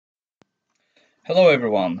Hello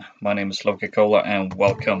everyone, my name is LokaCola and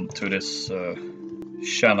welcome to this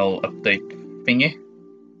channel update thingy.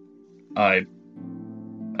 I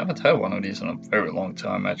haven't had one of these in a very long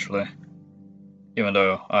time actually, even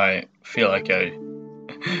though I feel like I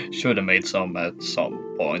should have made some at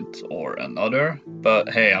some point or another, but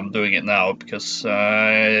hey, I'm doing it now because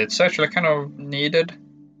it's actually kind of needed,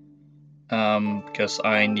 because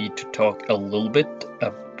I need to talk a little bit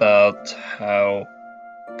about how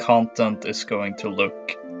content is going to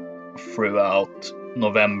look throughout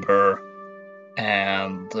November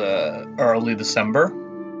and early December.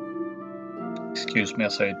 Excuse me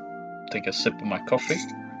as I take a sip of my coffee.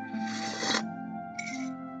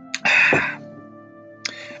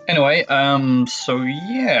 Anyway, so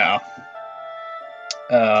yeah,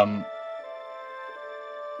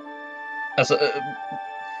 as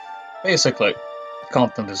basically,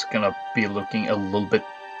 content is gonna be looking a little bit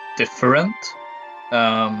different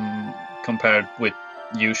compared with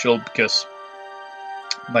usual because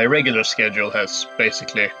my regular schedule has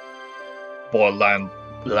basically boiled down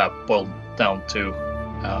to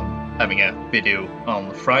having a video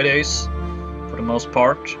on Fridays for the most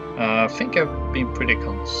part. I think I've been pretty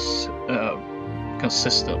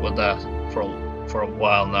consistent with that for a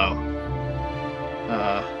while now.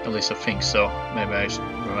 At least I think so. Maybe I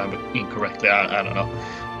remember incorrectly. I don't know.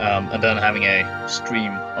 And then having a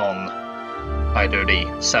stream on either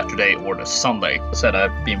the Saturday or the Sunday. As I said,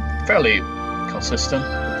 I've been fairly consistent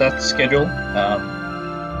with that schedule.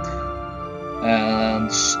 And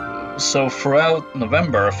so throughout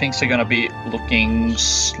November, things are going to be looking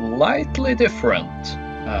slightly different.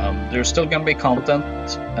 There's still going to be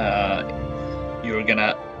content. You're going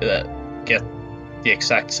to get the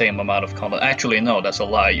exact same amount of content. Actually, no, that's a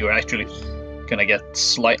lie. You're actually going to get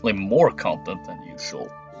slightly more content than usual.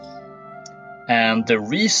 And the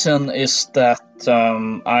reason is that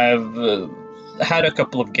I've had a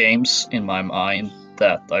couple of games in my mind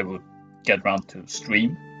that I would get around to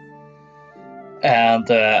stream. And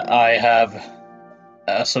I have,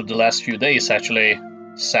 as of the last few days, actually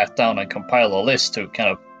sat down and compiled a list to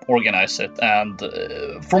kind of organize it. And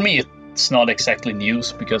for me, it's not exactly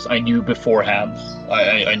news because I knew beforehand.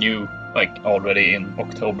 I knew like already in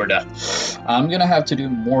October that I'm gonna have to do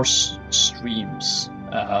more streams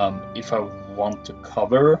if I want to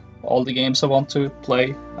cover all the games I want to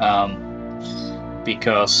play,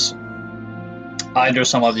 because either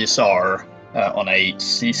some of these are on a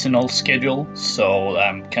seasonal schedule, so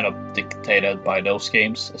I'm kind of dictated by those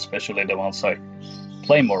games, especially the ones I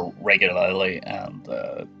play more regularly and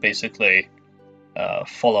basically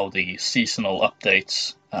follow the seasonal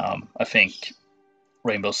updates. I think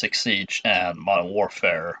Rainbow Six Siege and Modern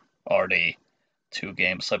Warfare are the two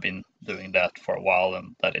games I've been doing that for a while,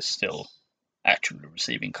 and that is still actually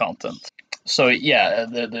receiving content. So yeah,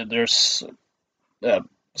 there's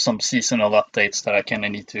some seasonal updates that I kind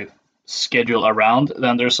of need to schedule around.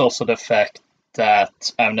 Then there's also the fact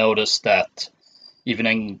that I've noticed that even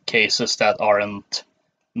in cases that aren't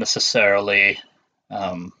necessarily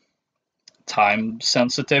time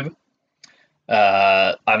sensitive,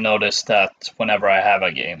 I've noticed that whenever I have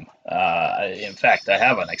a game, in fact, I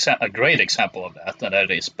have a great example of that, and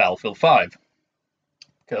that is Battlefield 5.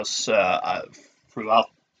 Because throughout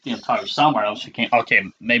the entire summer, I was thinking, okay,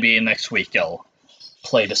 maybe next week I'll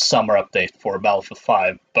play the summer update for Battlefield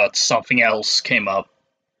 5, but something else came up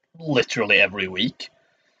literally every week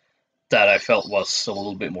that I felt was a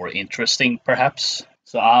little bit more interesting, perhaps.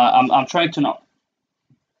 So I'm trying to not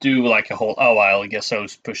do like a whole, oh, I guess I'll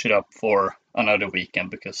just push it up for another weekend,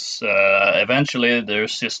 because eventually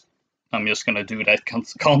I'm just gonna do that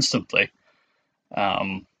constantly.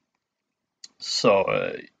 And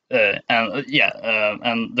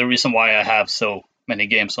the reason why I have so many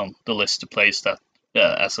games on the list to play is that,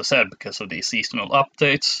 as I said, because of the seasonal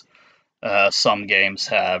updates, some games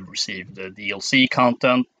have received the DLC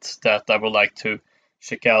content that I would like to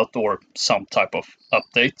check out, or some type of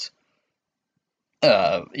update,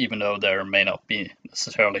 even though there may not be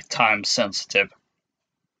necessarily time sensitive.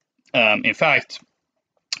 In fact,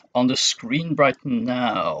 on the screen right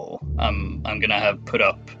now, I'm gonna have put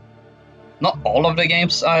up not all of the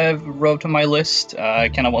games I've wrote on my list. I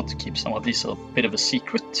kind of want to keep some of these a bit of a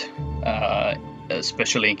secret,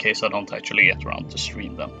 especially in case I don't actually get around to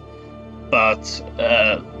stream them. But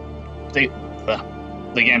the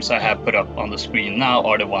games I have put up on the screen now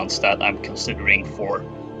are the ones that I'm considering for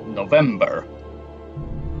November.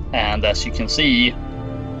 And as you can see,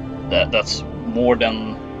 that's more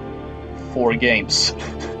than 4 games.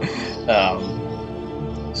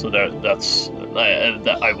 So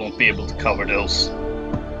I won't be able to cover those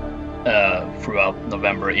throughout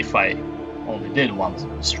November if I only did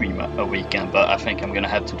one stream a weekend, but I think I'm gonna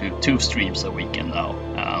have to do 2 streams a weekend now,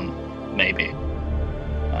 maybe.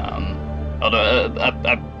 Although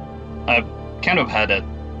I've kind of had it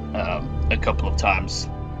a couple of times,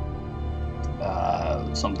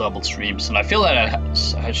 some double streams, and I feel that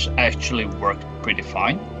it has actually worked pretty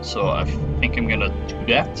fine. So I think I'm gonna do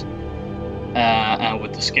that. And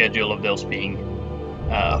with the schedule of those being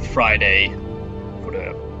Friday for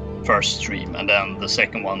the first stream, and then the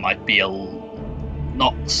second one might be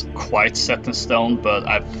not quite set in stone, but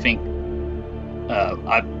I think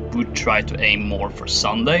I would try to aim more for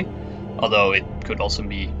Sunday, although it could also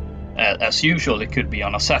be, as usual, it could be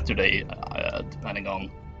on a Saturday, depending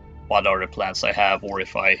on what other plans I have, or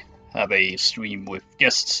if I have a stream with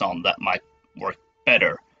guests on, that might work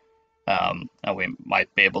better. And we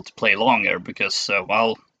might be able to play longer, because,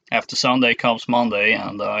 well, after Sunday comes Monday,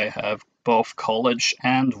 and I have both college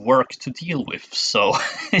and work to deal with, so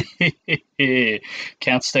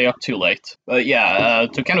can't stay up too late. But yeah,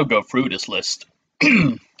 to kind of go through this list,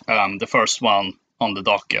 the first one on the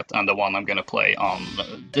docket, and the one I'm gonna play on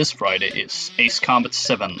this Friday, is Ace Combat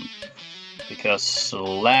 7. Because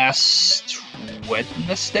last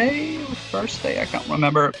Wednesday or Thursday, I can't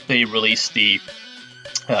remember, they released the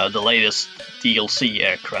latest DLC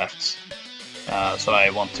aircrafts. So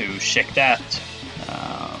I want to check that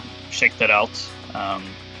out,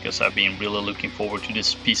 because I've been really looking forward to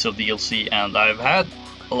this piece of DLC, and I've had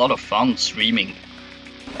a lot of fun streaming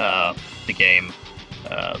the game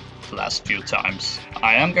the last few times.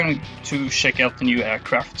 I am going to check out the new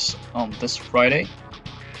aircrafts on this Friday,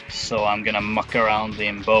 so I'm gonna muck around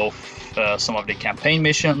in both some of the campaign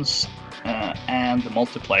missions and the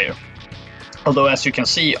multiplayer. Although, as you can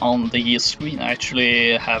see on the screen, I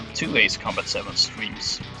actually have 2 Ace Combat 7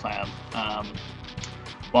 streams planned.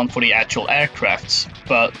 One for the actual aircrafts,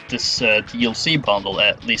 but this DLC bundle,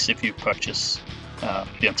 at least if you purchase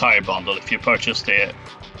the entire bundle, if you purchase the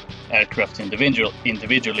aircraft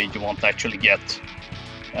individually, you won't actually get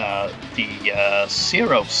the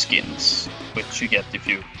Zero skins, which you get if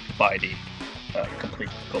you buy the complete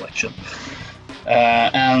collection.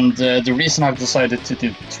 And the reason I've decided to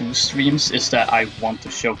do 2 streams is that I want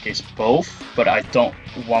to showcase both, but I don't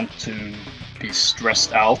want to be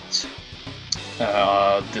stressed out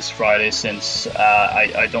this Friday, since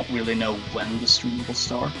I don't really know when the stream will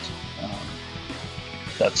start.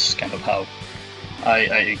 That's kind of how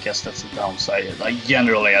I guess that's the downside. Like,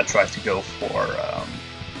 generally I try to go for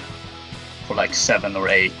like 7 or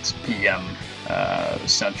 8 p.m.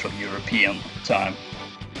 Central European time,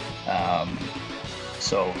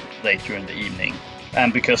 so later in the evening.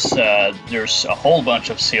 And because there's a whole bunch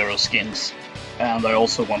of Zero skins, and I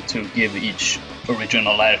also want to give each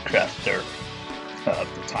original aircraft the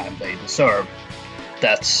time they deserve.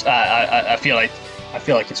 That's I feel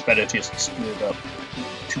like it's better to just split up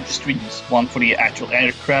 2 streams, one for the actual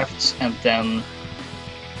aircrafts, and then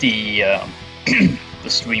the the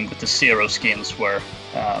stream with the Zero skins, where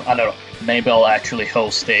I don't know, maybe I'll actually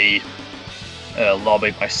host a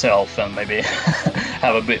lobby myself, and maybe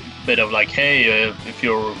have a bit of like, hey, if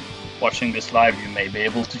you're watching this live, you may be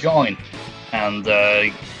able to join, and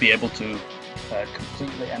be able to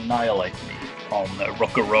completely annihilate me on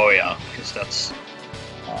LokaCola, because that's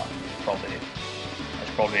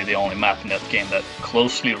probably the only map in that game that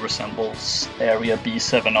closely resembles Area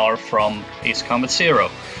B7R from Ace Combat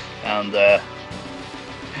 0, and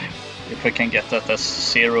if I can get that as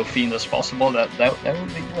Zero themed as possible, that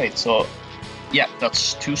would be great. So yeah,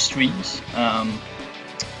 that's 2 streams, and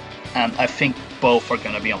I think both are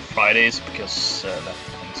gonna be on Fridays, because that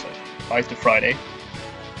coincides Friday to Friday.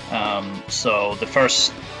 So the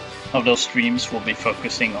first of those streams will be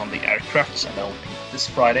focusing on the aircrafts, and that will be this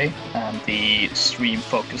Friday, and the stream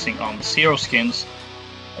focusing on the Zero skins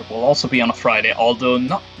will also be on a Friday, although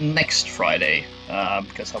not next Friday,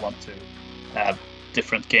 because I want to have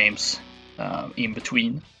different games in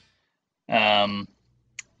between. The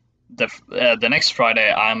next Friday,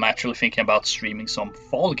 I'm actually thinking about streaming some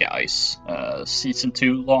Fall Guys. Season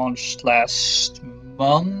 2 launched last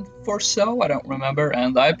month or so, I don't remember,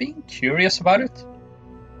 and I've been curious about it.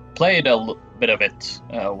 Played a bit of it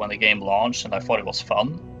when the game launched, and I thought it was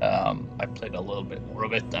fun. I played a little bit more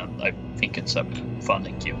of it, and I think it's a fun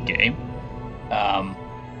and cute game.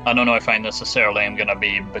 I don't know if I necessarily am gonna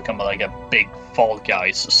become like a big Fall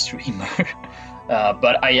Guys streamer,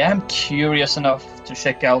 but I am curious enough to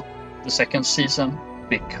check out the second season,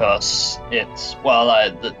 because it's,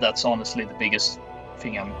 well, that's honestly the biggest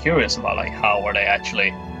thing I'm curious about. Like, how are they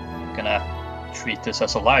actually gonna treat this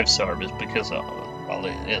as a live service? Because well,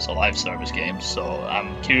 it is a live service game, so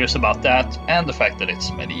I'm curious about that, and the fact that it's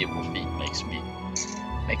medieval theme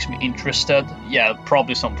makes me interested. Yeah,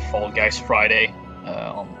 probably some Fall Guys Friday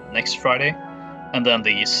on next Friday, and then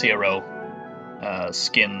the Zero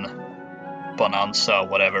skin bonanza,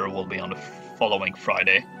 whatever, will be on the following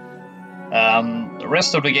Friday. The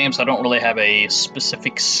rest of the games, I don't really have a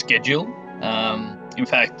specific schedule. In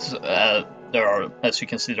fact, there are, as you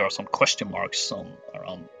can see, there are some question marks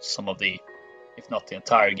around some of the, if not the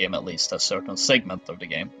entire game, at least a certain segment of the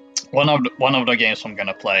game. One of the games I'm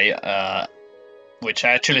gonna play, which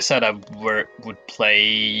I actually said I would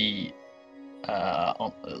play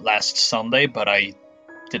on last Sunday, but I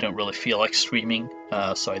didn't really feel like streaming,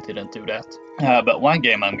 so I didn't do that. But one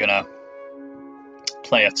game I'm gonna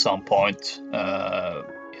play at some point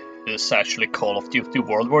is actually Call of Duty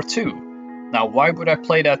World War II. Now, why would I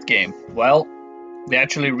play that game? Well, they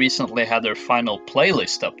actually recently had their final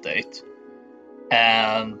playlist update,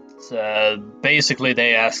 and basically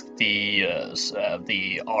they asked the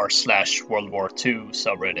r/World War II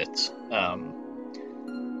subreddit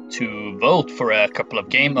to vote for a couple of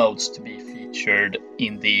game modes to be featured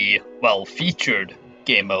in the featured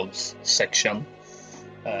game modes section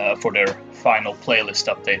for their final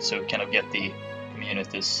playlist update, so kind of get the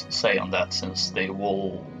community's say on that, since they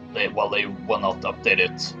will not update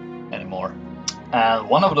it anymore. And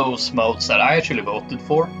one of those modes that I actually voted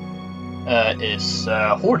for is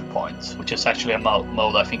Horde Point, which is actually a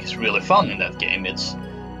mode I think is really fun in that game. It's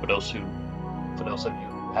for those of you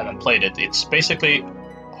who haven't played it, it's basically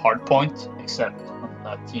Hardpoint, except when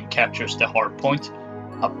a team captures the hardpoint,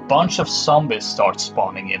 a bunch of zombies start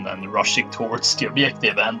spawning in and rushing towards the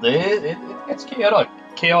objective, and it gets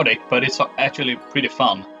chaotic, but it's actually pretty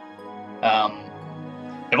fun.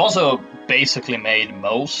 They've also basically made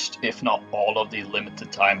most, if not all, of the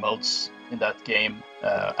limited time modes in that game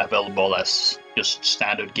available as just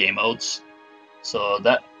standard game modes, so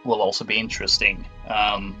that will also be interesting.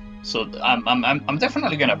 So I'm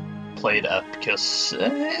definitely gonna play that, because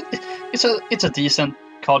it's a decent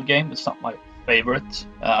COD game. It's not my favorite,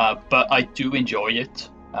 but I do enjoy it.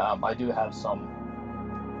 I do have some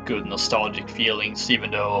good nostalgic feelings,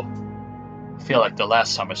 even though I feel like the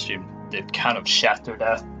last summer stream did kind of shatter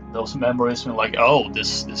those memories, and like, oh,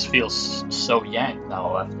 this feels so yanked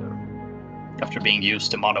now after being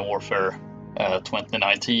used in Modern Warfare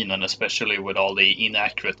 2019, and especially with all the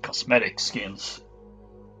inaccurate cosmetic skins.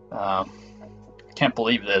 Can't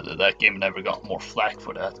believe that game never got more flack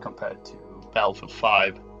for that compared to Battlefield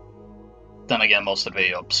 5. Then again, most of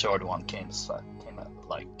the absurd one came at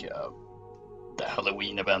like the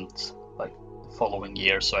Halloween event like the following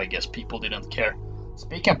year, so I guess people didn't care.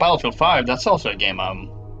 Speaking of Battlefield 5, that's also a game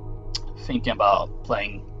I'm thinking about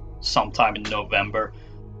playing sometime in November,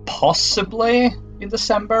 possibly in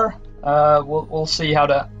December. We'll see how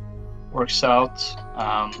that works out.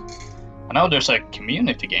 I know there's a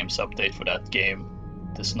community games update for that game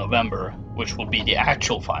this November, which will be the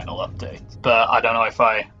actual final update. But I don't know if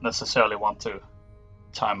I necessarily want to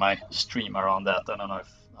time my stream around that. I don't know if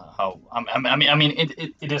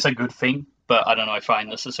it is a good thing, but I don't know if I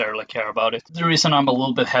necessarily care about it. The reason I'm a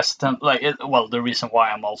little bit hesitant, the reason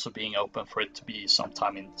why I'm also being open for it to be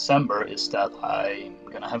sometime in December, is that I'm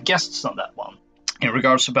gonna have guests on that one. In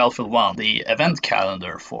regards to Battlefield 1, the event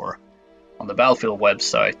calendar on the Battlefield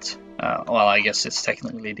website, I guess it's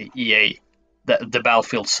technically the EA, the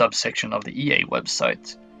Battlefield subsection of the EA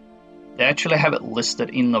website. They actually have it listed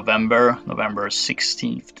in November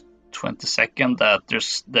 16th, 22nd, that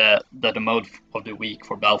there's the mode of the week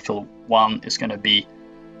for Battlefield 1 is going to be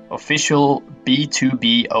official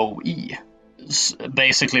B2BOE. It's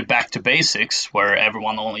basically back to basics, where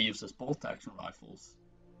everyone only uses bolt action rifles.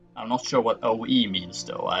 I'm not sure what OE means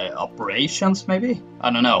though. Operations maybe?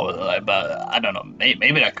 I don't know, but I don't know.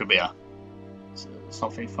 Maybe that could be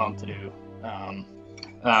something fun to do.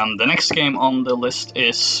 The next game on the list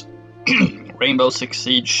is Rainbow Six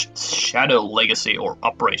Siege Shadow Legacy, or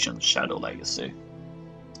Operation Shadow Legacy.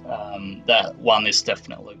 That one is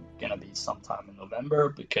definitely gonna be sometime in November,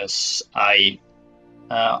 because they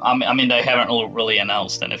haven't really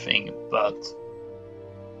announced anything, but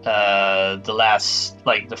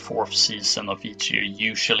the fourth season of each year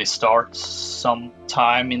usually starts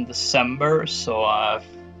sometime in December, so I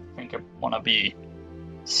think I want to be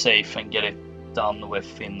safe and get it done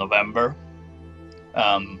with in November.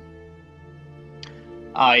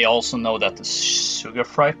 I also know that the Sugar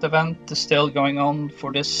Fright event is still going on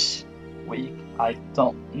for this week. I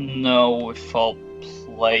don't know if I'll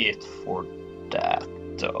play it for that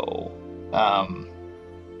though.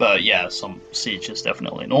 But yeah, some Siege is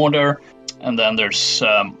definitely in order. And then there's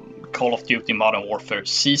Call of Duty Modern Warfare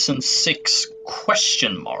Season 6 ?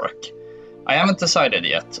 I haven't decided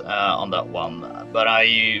yet on that one, but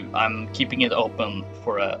I'm keeping it open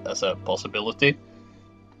for as a possibility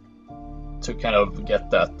to kind of get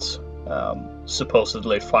that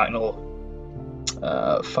supposedly final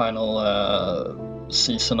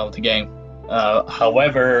season of the game.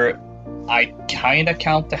 However, I kind of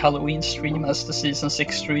count the Halloween stream as the Season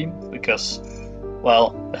 6 stream because,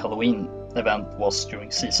 well, the Halloween event was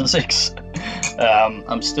during Season 6.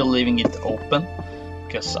 I'm still leaving it open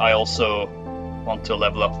because I also want to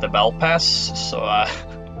level up the Battle Pass, so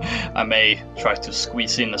I may try to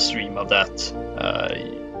squeeze in a stream of that,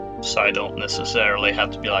 so I don't necessarily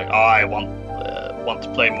have to be like, oh, I want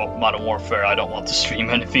to play Modern Warfare, I don't want to stream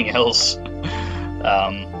anything else.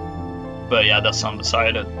 But yeah, that's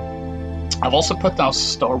undecided. I've also put down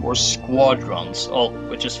Star Wars Squadrons,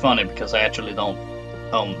 which is funny because I actually don't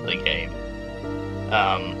own the game.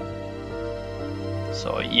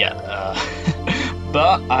 So yeah,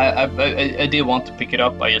 but I did want to pick it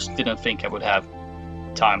up. I just didn't think I would have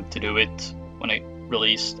time to do it when it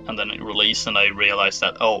released, and then it released, and I realized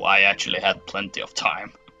that, oh, I actually had plenty of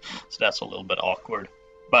time. So that's a little bit awkward.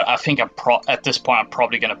 But I think at this point I'm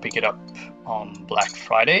probably gonna pick it up on Black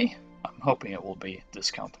Friday. I'm hoping it will be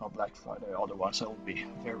discounted on Black Friday, otherwise I will be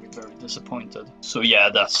very, very disappointed. So yeah,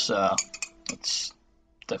 that's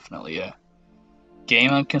definitely a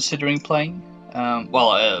game I'm considering playing.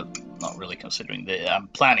 Not really considering, I'm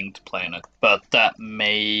planning to play in it, but that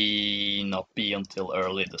may not be until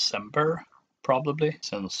early December, probably,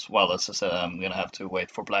 since, well, as I said, I'm gonna have to wait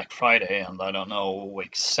for Black Friday, and I don't know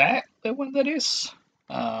exactly when that is.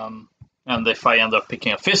 And if I end up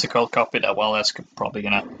picking a physical copy, that's probably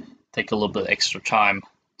gonna take a little bit extra time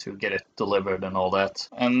to get it delivered and all that.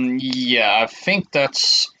 And yeah, I think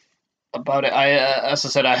that's about it. As I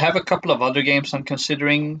said, I have a couple of other games I'm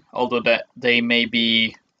considering, although that they may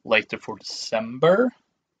be later for December,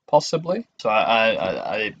 possibly. So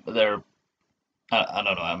I don't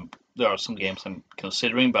know. There are some games I'm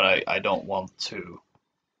considering, but I don't want to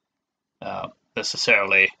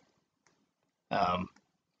necessarily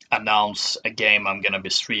announce a game I'm gonna be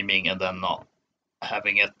streaming and then not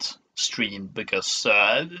having it streamed, because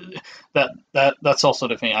that's also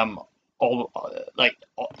the thing. I'm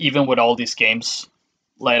even with all these games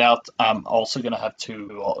laid out, I'm also gonna have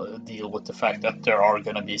to deal with the fact that there are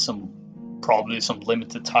gonna be probably some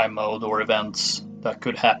limited time mode or events that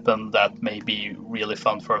could happen that may be really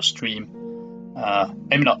fun for a stream.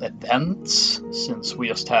 Maybe not events, since we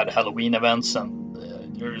just had Halloween events and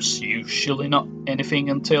there's usually not anything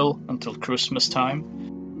until Christmas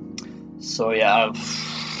time. So yeah,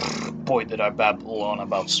 boy did I babble on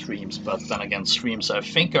about streams, but then again, streams I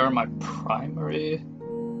think are my primary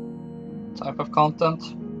type of content,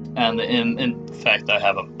 and in fact I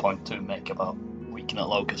have a point to make about Weekend at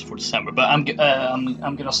Locust for December, but I'm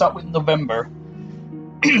gonna start with November.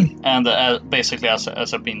 And basically, as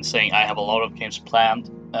I've been saying, I have a lot of games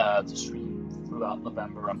planned to stream throughout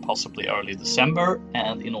November and possibly early December,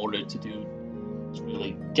 and in order to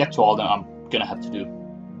really get to all of them, I'm gonna have to do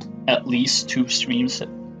at least 2 streams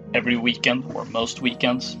every weekend, or most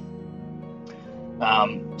weekends.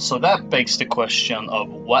 So that begs the question of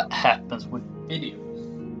what happens with videos,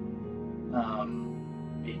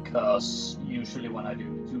 because usually when I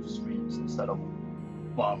do 2 streams instead of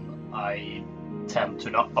 1, I tend to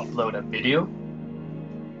not upload a video,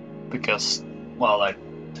 because, well, I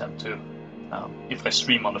tend to, if I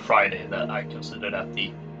stream on the Friday, that I consider that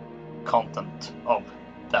the content of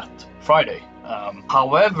that Friday.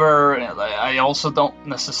 However, I also don't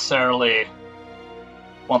necessarily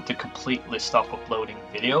want to completely stop uploading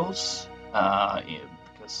videos,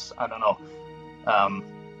 because I don't know,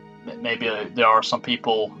 maybe there are some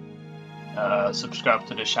people subscribed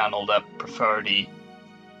to the channel that prefer the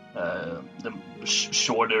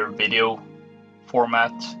shorter video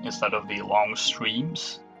format instead of the long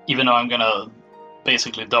streams. Even though I'm gonna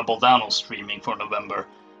basically double down on streaming for November,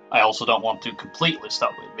 I also don't want to completely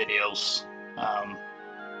stop with videos,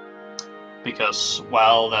 because,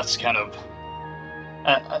 well, that's kind of,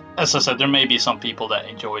 as I said, there may be some people that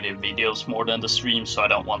enjoy the videos more than the streams, so I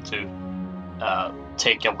don't want to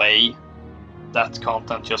take away that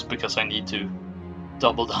content just because I need to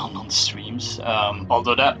double down on the streams.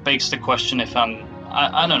 Although that begs the question if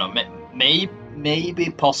I don't know, maybe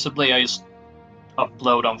possibly I just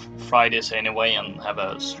upload on Fridays anyway and have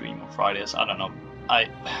a stream on Fridays. I don't know. I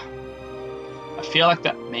feel like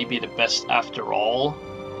that may be the best after all,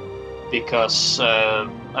 because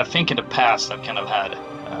I think in the past I've kind of had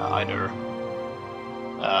either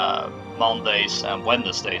Mondays and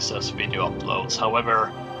Wednesdays as video uploads.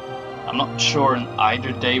 However, I'm not sure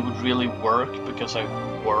either day would really work because I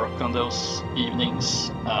work on those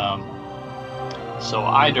evenings. So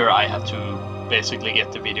either I have to basically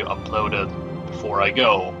get the video uploaded before I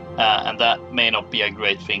go, and that may not be a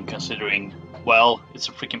great thing considering, well, it's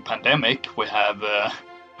a freaking pandemic. We have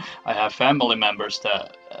I have family members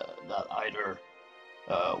that either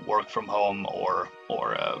work from home or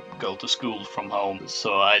go to school from home.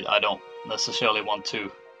 So I don't necessarily want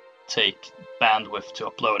to take bandwidth to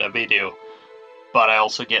upload a video, but I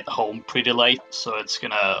also get home pretty late, so it's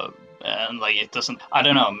gonna, and like it doesn't, I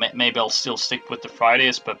don't know, maybe I'll still stick with the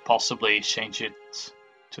Fridays, but possibly change it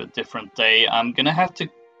to a different day. I'm gonna have to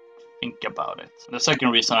think about it. The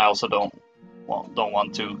second reason I also don't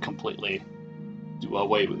want to completely do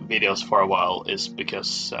away with videos for a while is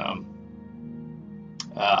because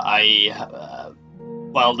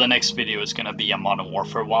well, the next video is gonna be a Modern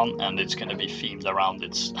Warfare one, and it's gonna be themed around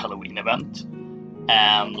its Halloween event.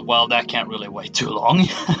 And well, that can't really wait too long.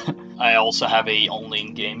 I also have a only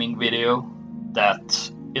in gaming video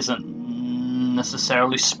that isn't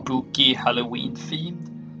necessarily spooky Halloween themed,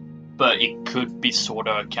 but it could be sort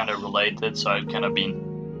of kind of related, so I've kind of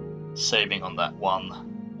been saving on that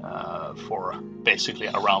one for basically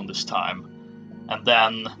around this time. And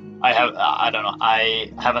then I don't know,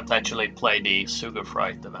 I haven't actually played the Sugar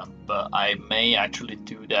Fright event, but I may actually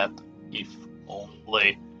do that, if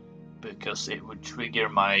only because it would trigger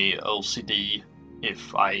my OCD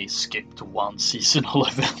if I skipped one seasonal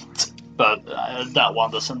event. But that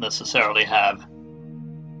one doesn't necessarily have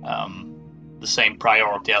the same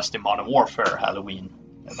priority as the Modern Warfare Halloween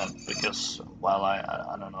event, because, well,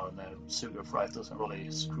 I don't know, the Sugar Fright doesn't really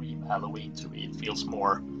scream Halloween to me. It feels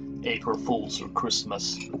more April Fools or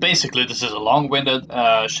Christmas. Basically, this is a long-winded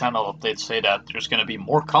channel update to say that there's going to be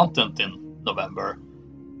more content in November.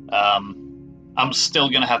 I'm still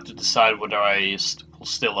gonna have to decide whether I will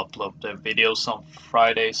still upload the videos on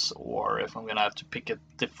Fridays or if I'm gonna have to pick a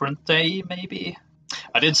different day, maybe.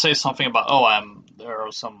 I did say something about, there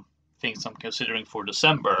are some things I'm considering for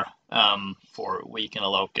December for Week in the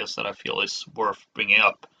Locust that I feel is worth bringing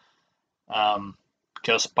up.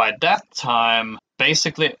 Because by that time,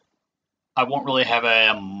 basically, I won't really have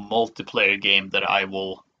a multiplayer game that I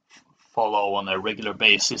will follow on a regular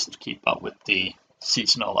basis to keep up with the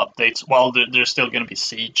seasonal updates. Well, there's still going to be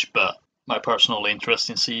Siege, but my personal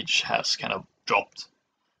interest in Siege has kind of dropped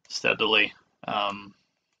steadily. And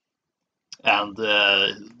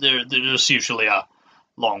there's usually a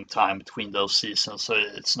long time between those seasons, so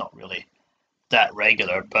it's not really that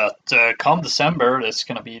regular. But come December, it's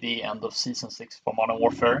going to be the end of Season 6 for Modern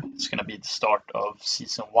Warfare. It's going to be the start of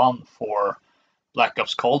Season 1 for Black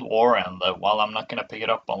Ops Cold War, and well, I'm not going to pick it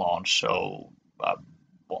up on launch, so I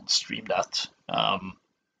won't stream that.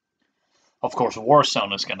 Of course,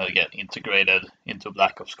 Warzone is going to get integrated into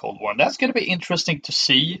Black Ops Cold War, and that's going to be interesting to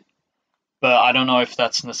see. But I don't know if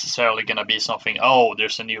that's necessarily going to be something, oh,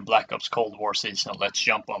 there's a new Black Ops Cold War season, let's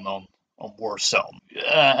jump on Warzone.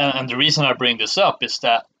 And the reason I bring this up is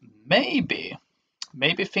that maybe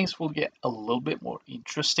things will get a little bit more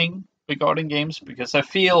interesting regarding games, because I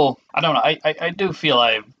feel, I don't know, I do feel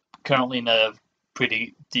I'm currently in a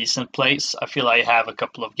pretty decent place. I feel I have a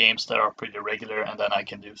couple of games that are pretty regular, and then I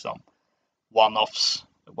can do some one-offs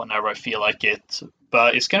whenever I feel like it.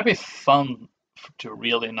 But it's gonna be fun to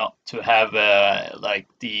really not to have like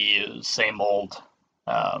the same old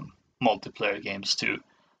multiplayer games to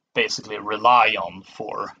basically rely on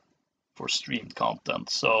for streamed content.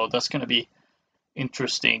 So that's gonna be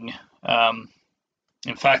interesting.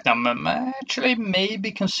 In fact, I'm actually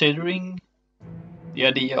maybe considering the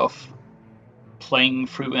idea of playing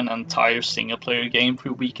through an entire single-player game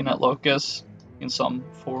through Weekend at Locust in some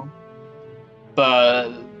form. But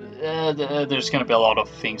there's going to be a lot of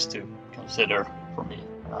things to consider for me.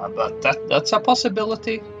 But that's a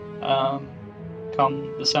possibility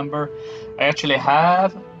come December. I actually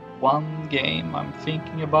have one game I'm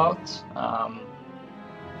thinking about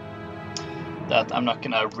that I'm not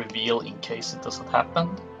going to reveal in case it doesn't happen.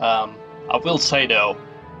 I will say, though,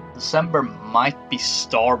 December might be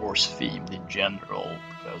Star Wars themed in general,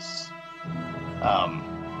 because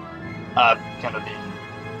I've kind of been,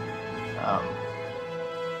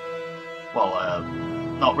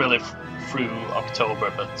 not really through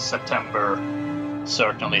October, but September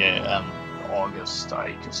certainly, and August,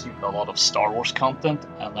 I consumed a lot of Star Wars content,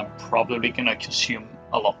 and I'm probably going to consume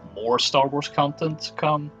a lot more Star Wars content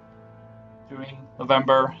come during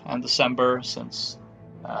November and December, since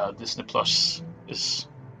Disney Plus is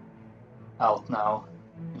out now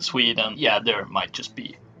in Sweden. Yeah, there might just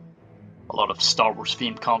be a lot of Star Wars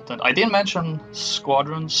themed content. I didn't mention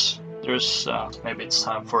Squadrons. There's maybe it's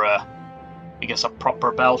time for a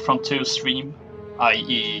proper Battlefront 2 stream,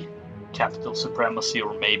 i.e. Capital Supremacy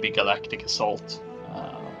or maybe Galactic Assault.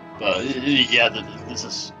 But yeah, this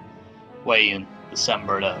is way in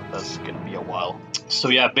December. That's gonna be a while. So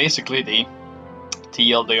yeah, basically the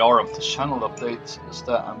TLDR of the channel update is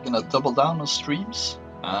that I'm gonna double down on streams.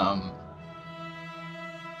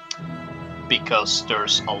 Because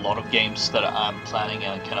there's a lot of games that I'm planning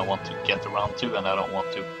and kind of want to get around to, and I don't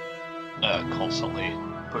want to constantly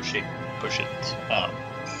push it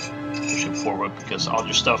forward because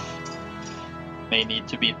other stuff may need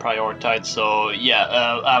to be prioritized. So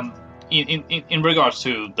yeah, in regards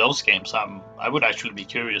to those games, I would actually be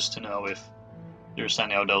curious to know if there's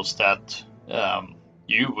any of those that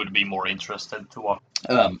you would be more interested to watch.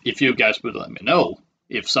 If you guys would let me know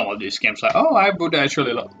if some of these games are, oh, I would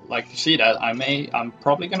actually like to see that, I'm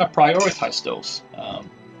probably gonna prioritize those.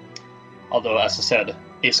 Although, as I said,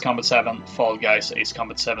 Ace Combat 7, Fall Guys, Ace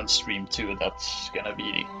Combat 7 Stream 2, that's gonna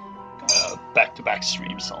be back-to-back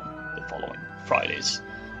streams on the following Fridays.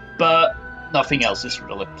 But nothing else is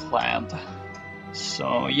really planned.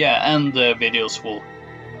 So yeah, and the videos will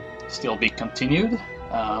still be continued.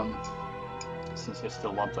 Since I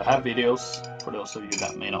still want to have videos, for those of you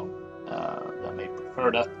that may not, that may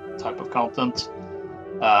prefer that type of content.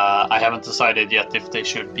 I haven't decided yet if they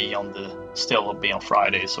should be still be on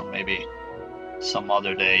Fridays or maybe some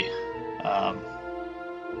other day. I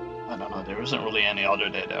don't know, there isn't really any other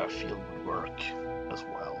day that I feel would work as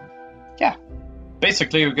well. Yeah,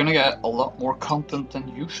 basically you're gonna get a lot more content than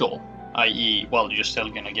usual, i.e., well, you're still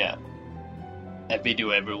gonna get a video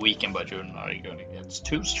every weekend, but you're not gonna get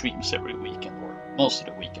 2 streams every weekend, or most of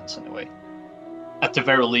the weekends anyway. At the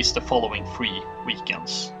very least, the following 3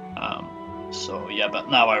 weekends. So yeah, but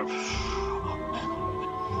now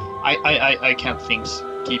I can't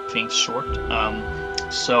keep things short.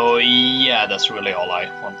 So yeah, that's really all I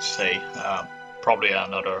want to say. Probably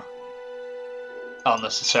another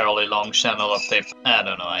unnecessarily long channel update. I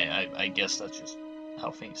don't know. I guess that's just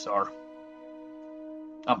how things are.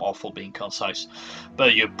 I'm awful being concise,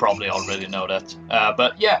 but you probably already know that.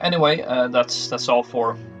 But yeah, anyway, that's all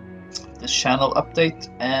for this channel update,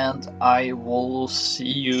 and I will see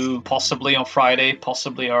you possibly on Friday,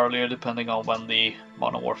 possibly earlier, depending on when the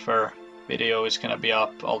Modern Warfare video is gonna be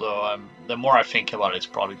up. Although the more I think about it, it's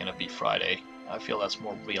probably gonna be Friday. I feel that's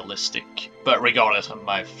more realistic. But regardless,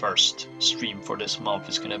 my first stream for this month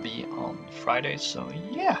is gonna be on Friday. So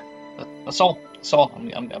yeah, that's all.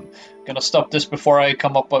 I'm gonna stop this before I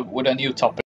come up with a new topic.